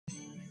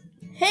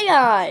Hey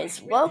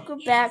guys, welcome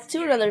back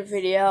to another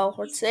video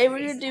where today we're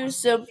going to do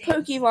some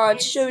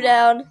Pokemon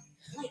Showdown.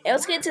 And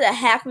let's get into the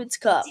Hackman's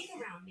Cup.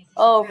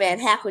 Oh man,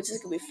 Hackman's is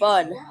going to be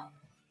fun.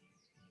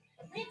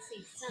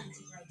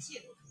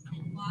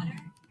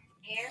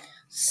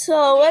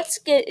 So let's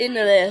get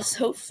into this.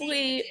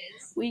 Hopefully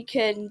we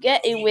can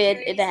get a win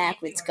in the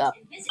Hackman's Cup.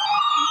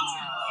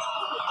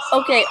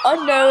 Okay,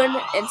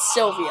 Unknown and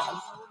Sylvia.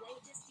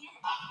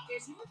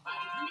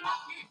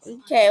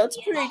 Okay, that's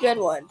a pretty good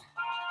one.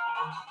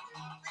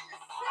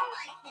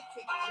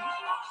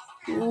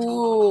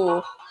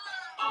 Ooh.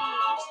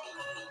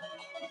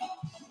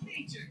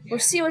 We'll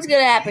see what's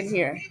gonna happen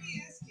here.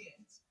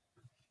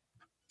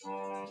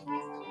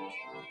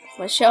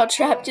 My shell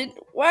trap didn't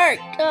work.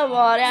 Come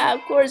on out.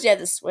 Of course you have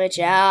to switch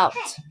out.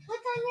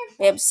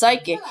 I am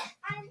psychic.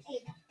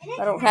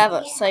 I don't have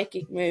a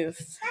psychic move.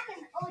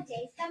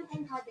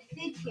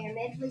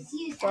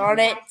 Darn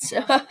it.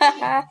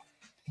 I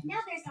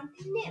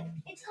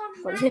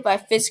was hit by a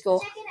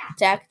physical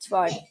attack. It's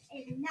fine.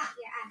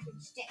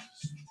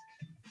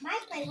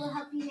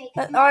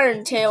 That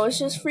Iron Tail is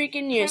just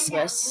freaking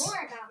useless.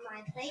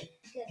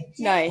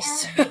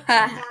 Nice.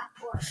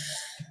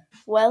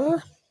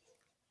 Well.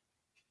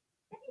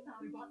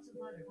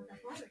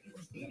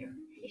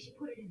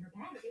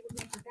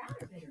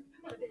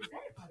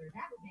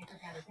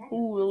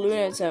 Ooh,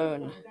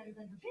 Lunatone.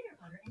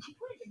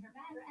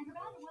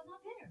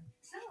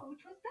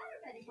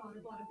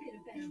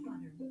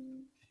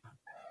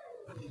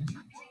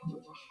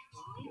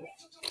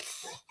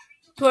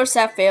 Of course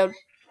that failed.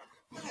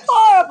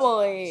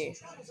 Horribly!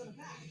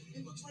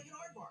 It looks like an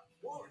aardvark,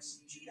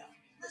 walrus, cheetah,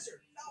 lizard,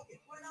 falcon,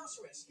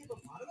 rhinoceros,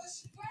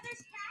 hippopotamus.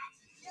 Brothers Cat?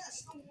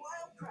 Yes, the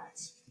Wild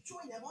Kratts.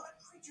 Join them on a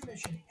creature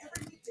mission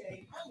every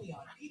weekday only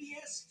on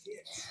PBS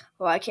Kids.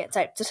 Well, I can't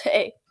type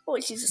today. Oh,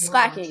 she's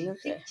slacking.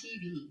 Okay.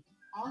 TV,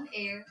 on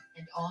air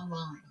and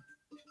online.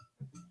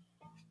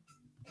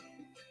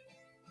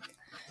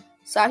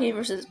 Saki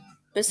versus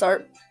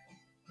Bizarre.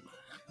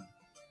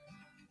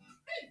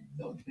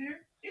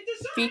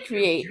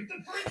 Recreate.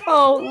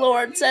 Oh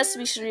Lord,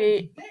 Sesame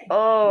Street.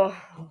 Oh.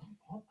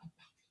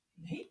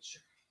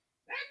 Nature.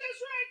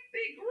 That's right,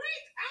 the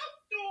great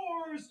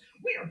outdoors.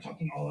 We are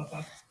talking all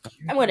about.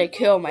 I'm gonna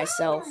kill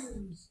myself.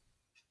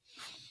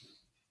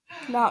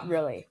 Not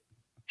really.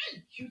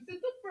 And cute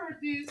little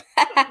birdies.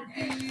 Oh,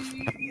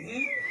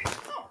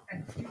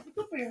 and cute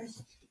little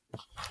bears.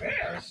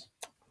 Bears.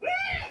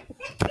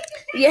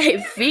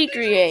 Yay,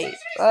 recreate.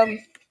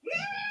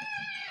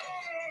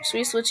 Should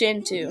we switch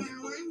into?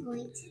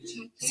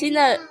 See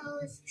that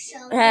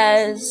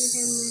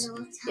has.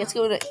 Let's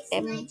go to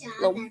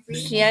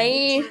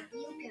okay.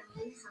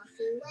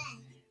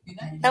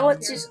 Now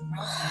let's just.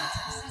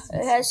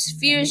 It has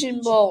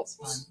fusion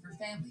bolts.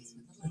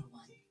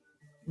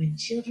 When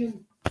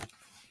children.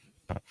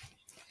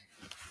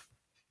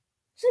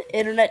 The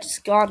internet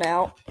just gone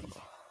out.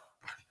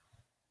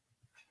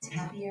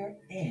 Happier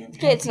and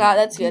okay, it's not.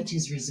 That's good.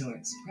 Beaches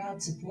Resorts,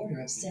 proud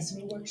supporter of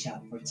Sesame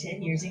Workshop for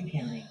 10 years in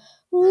counting.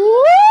 Woo!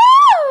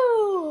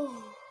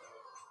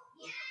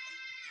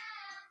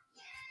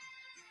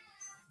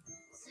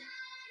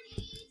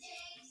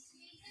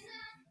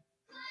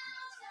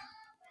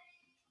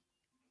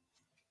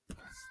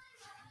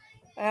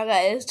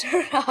 Okay, let's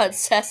turn on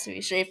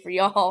Sesame Street for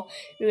y'all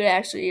who would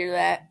actually hear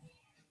that.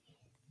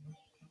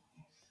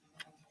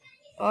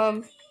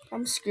 I'm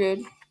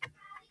screwed.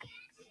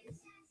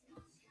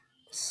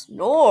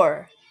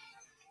 Snore.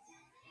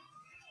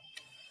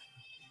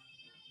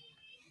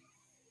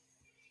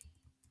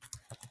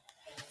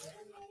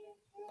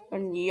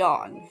 And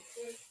yawn.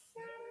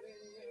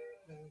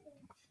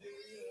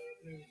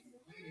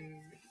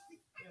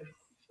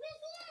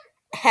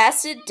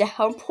 Acid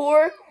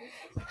downpour?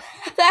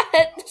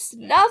 That's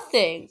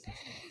nothing.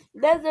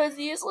 That's the most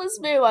useless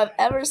move I've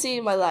ever seen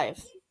in my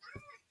life.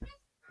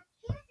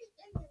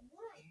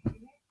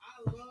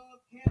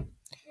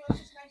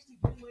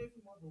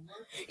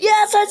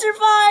 Yes, I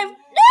survived!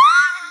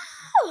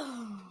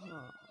 No!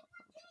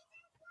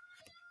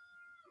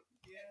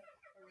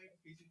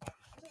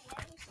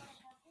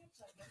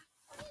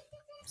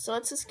 So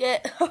let's just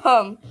get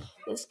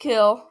this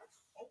kill.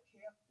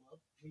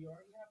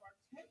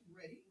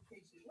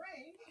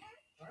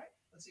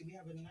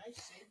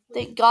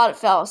 Thank God it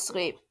fell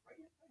asleep.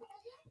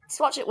 Let's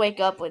watch it wake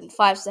up in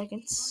 5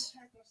 seconds.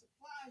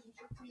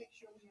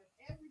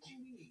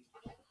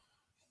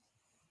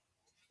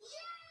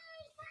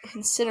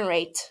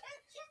 Incinerate.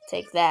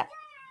 Take that.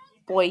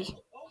 Boy.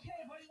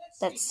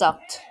 That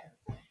sucked.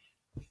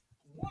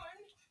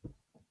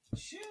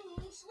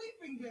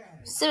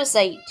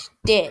 Suicide.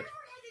 Dead.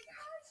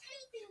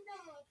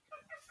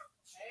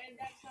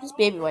 This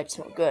baby wipes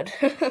smell good.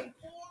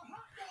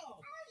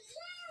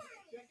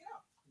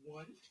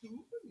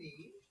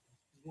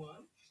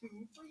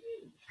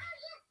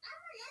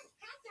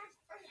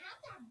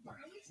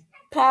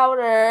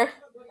 Powder.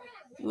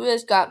 You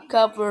just got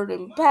covered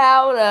in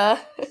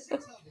powder. So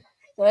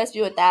let's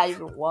see what that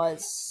even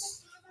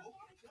was.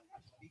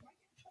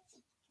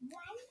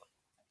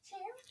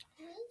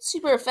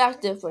 super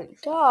effective, but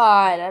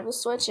God, I have to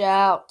switch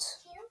out.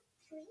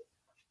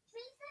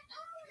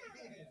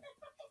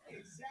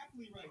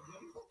 Exactly right,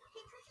 buddy.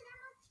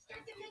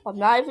 I'm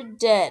not even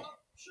dead.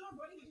 Sure,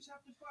 buddy. You just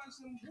have to find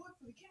some wood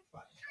for the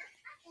campfire.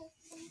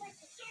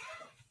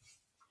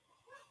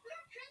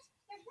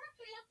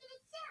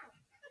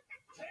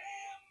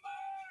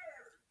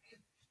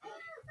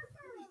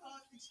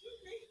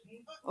 Excuse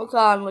me. Oh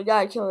God, we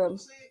gotta kill him.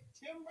 Say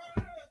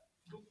timber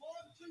before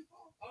the tree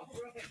falls. Oh,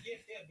 right. Yeah,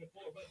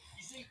 before. But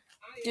you see,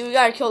 Dude, we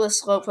gotta kill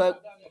this slowpoke.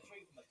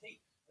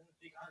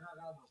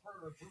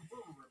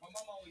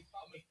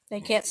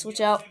 They can't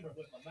switch out.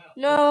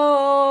 No.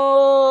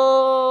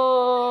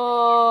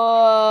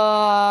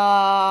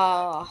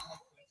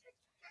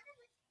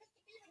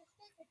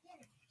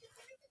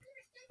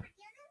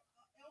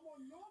 Elmo,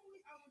 normally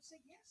I would say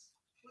yes,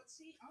 but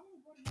see, I only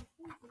brought enough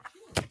food for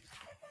two.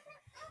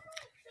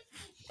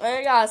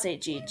 I gotta say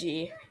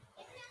GG.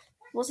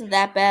 Wasn't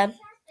that bad.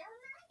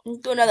 Let's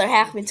do another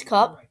Hackman's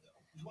Cup.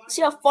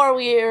 See how far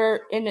we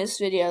are in this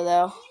video,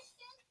 though.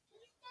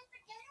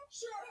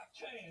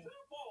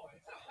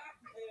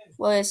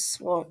 Well, this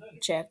won't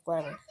check,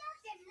 whatever.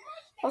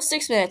 Oh,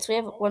 6 minutes. We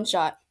have one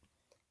shot.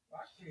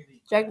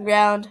 Dragon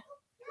Ground.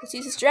 Let's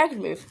use this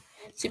dragon move.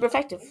 Super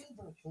effective. Sure they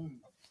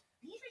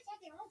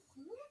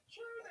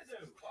do.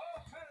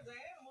 All kinds of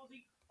animals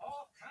eat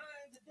all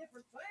kinds of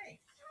different things.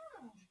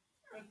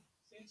 But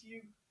since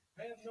you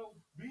have no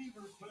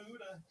beaver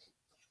food,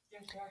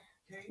 guess I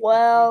can't.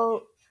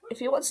 Well, if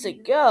he wants to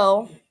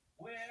go,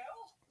 Well,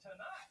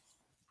 tonight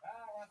I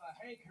have a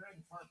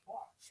hankering for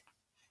bark.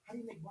 How do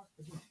you make bark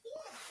for dinner?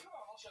 Come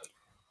on, I'll show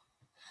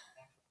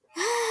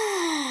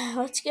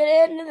you. let's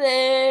get into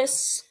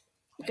this.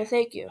 Okay,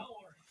 thank you. Don't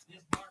worry,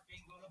 this bark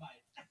ain't gonna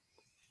bite.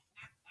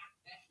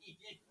 You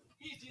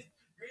just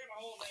grab a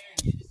hold there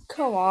and you just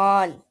Come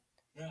on.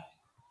 right.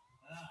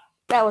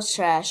 That was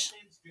trash.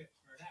 Thin strips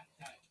for an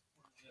appetite.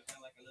 Kind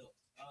of like a little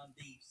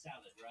endive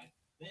salad, right?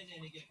 Then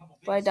you get a couple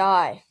If I big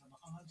die. from an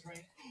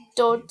entree.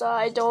 Don't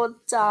die, don't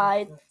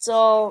die,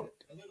 don't.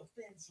 A little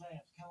thin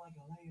slabs, kind of like a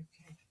layer of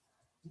cake.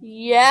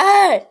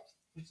 Yes!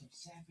 Put some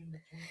sap in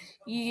between.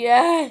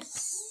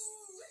 Yes!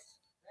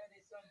 That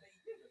is something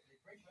beautifully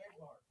great for a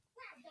bark.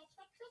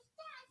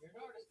 You're an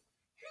artist.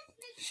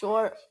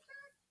 Short.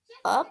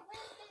 Up.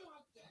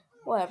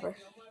 Whatever.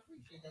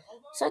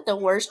 It's like the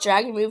worst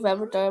dragon move I've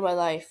ever done in my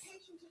life.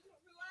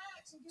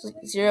 It's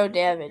like 0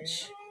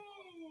 damage.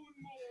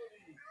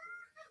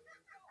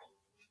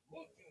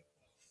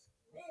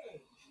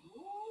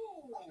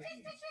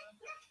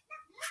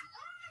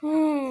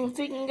 If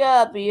we can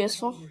go, it'd be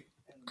useful.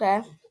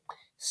 Okay.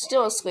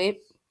 Still asleep.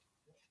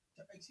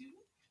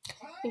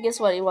 And guess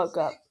what? He woke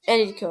up.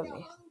 And he killed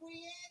me.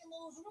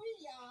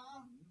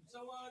 So,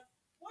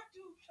 what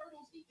do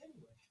turtles eat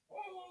anyway?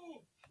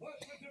 Oh,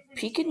 what's the difference?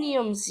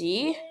 Picanium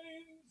Z?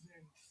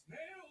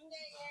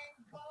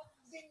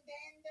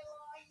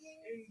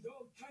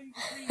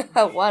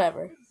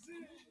 Whatever.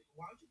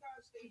 Why don't you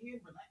guys stay here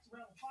and relax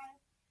around the fire?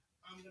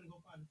 I'm gonna go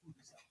find the food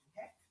myself,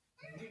 okay?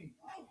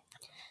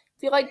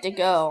 If you'd like to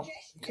go,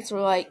 because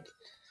we're like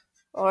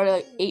already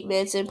like 8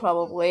 minutes in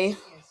probably.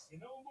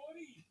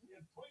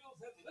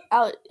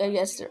 I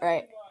guess they're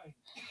right.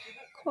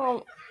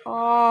 Come on,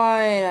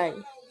 I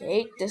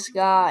hate this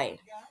guy.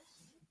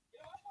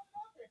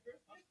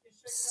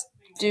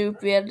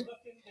 Stupid.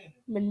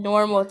 I'm a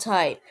normal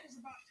type.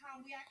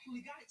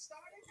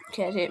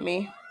 Can't hit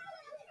me.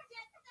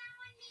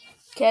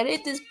 Can't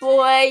hit this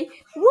boy.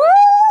 Woo!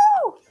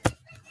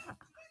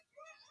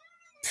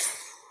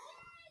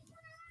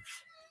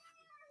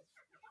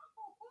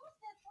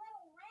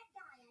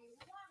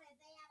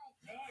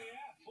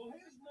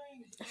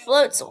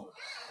 Floatzel. And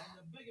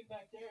the big one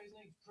back there, his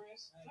name's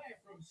Chris. They're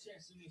from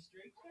Sesame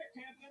Street. They're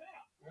camping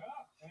out. Yeah,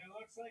 and it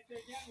looks like they're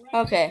getting ready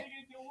Okay. to dig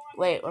into one.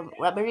 Wait,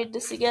 let me read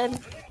this again.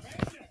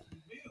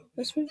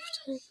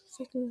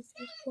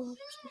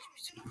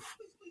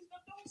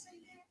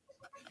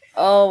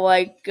 Oh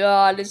my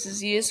god, this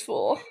is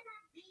useful.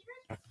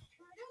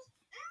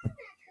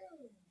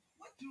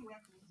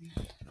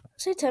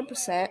 Say 10%. We can get them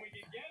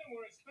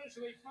where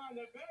especially find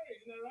the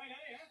berries in the right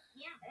area.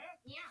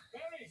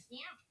 Berries.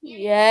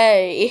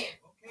 Yay.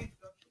 Okay,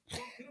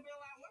 could it be a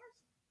lot worse?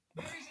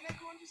 Berries and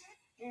acorns, you said?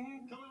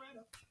 Coming right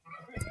up.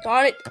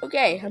 Darn it.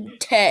 Okay, I'm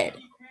dead.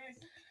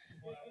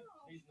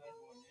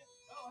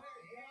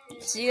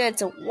 See,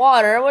 it's a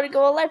water. I want to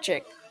go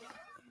electric.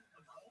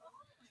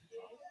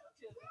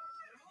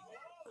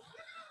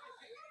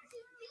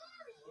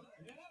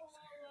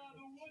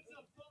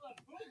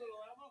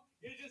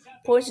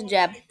 Poison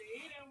jab.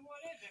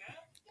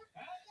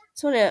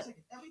 So I'm gonna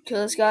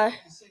kill this guy.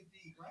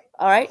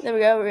 Alright, there we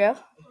go, Well then,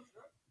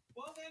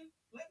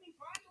 let me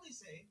finally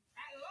say,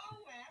 at long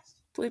last,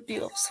 Please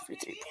be off for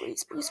 3,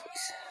 please. you swear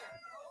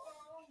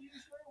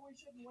we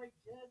shouldn't wait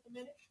just a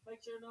minute?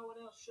 Make sure no one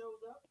else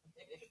shows up?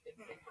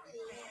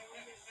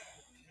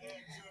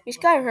 You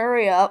just gotta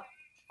hurry up.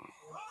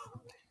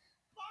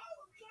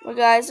 Well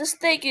guys, just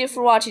thank you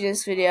for watching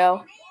this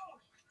video.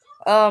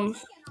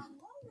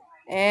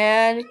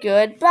 And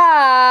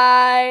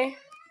goodbye.